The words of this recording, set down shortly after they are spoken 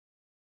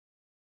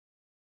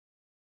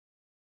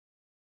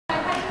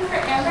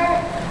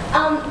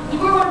You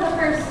were one of the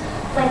first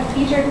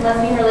featured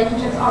lesbian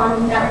relationships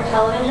on network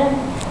television.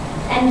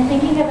 And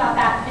thinking about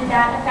that, did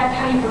that affect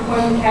how you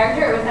performed the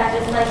character, or was that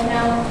just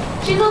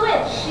she's a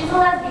witch, she's a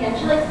lesbian,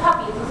 she likes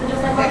puppies? Was it just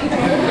what you did?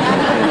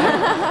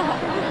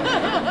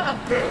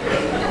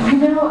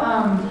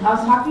 I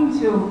was talking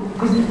to,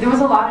 because there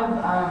was a lot of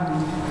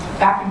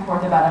back and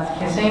forth about us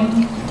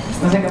kissing.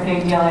 It was a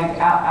big deal.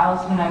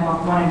 Allison and I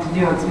both wanted to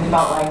do it because we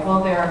felt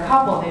well, they're a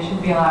couple, they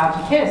should be allowed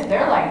to kiss.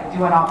 They're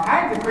doing all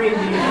kinds of crazy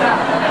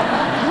stuff.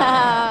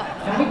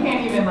 And we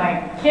can't even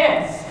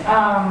kiss.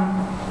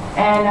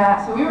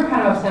 So we were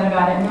kind of upset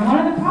about it. And then one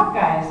of the prop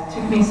guys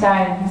took me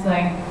aside and he's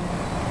like,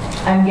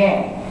 I'm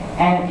gay.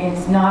 And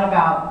it's not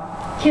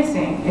about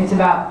kissing. It's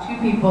about two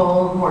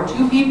people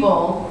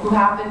who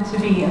happen to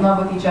be in love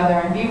with each other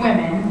and be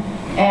women.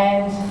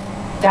 And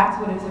that's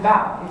what it's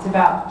about. It's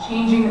about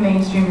changing the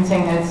mainstream and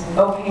saying that it's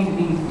okay to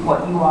be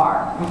what you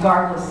are,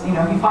 regardless. If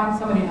you find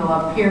somebody to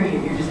love,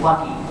 period, you're just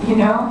lucky,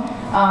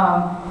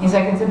 He's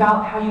like, it's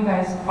about how you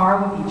guys are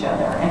with each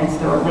other, and it's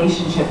the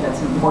relationship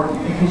that's important,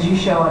 because you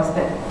show us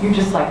that you're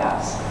just like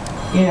us,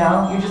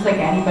 you're just like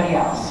anybody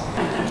else.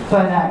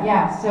 But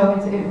yeah, so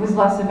it was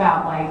less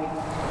about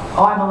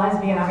oh, I'm a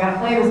lesbian, I've got to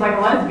play this like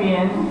a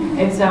lesbian.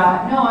 It's, no,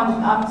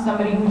 I'm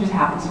somebody who just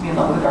happens to be in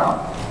love with a girl,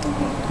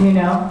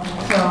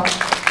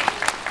 So.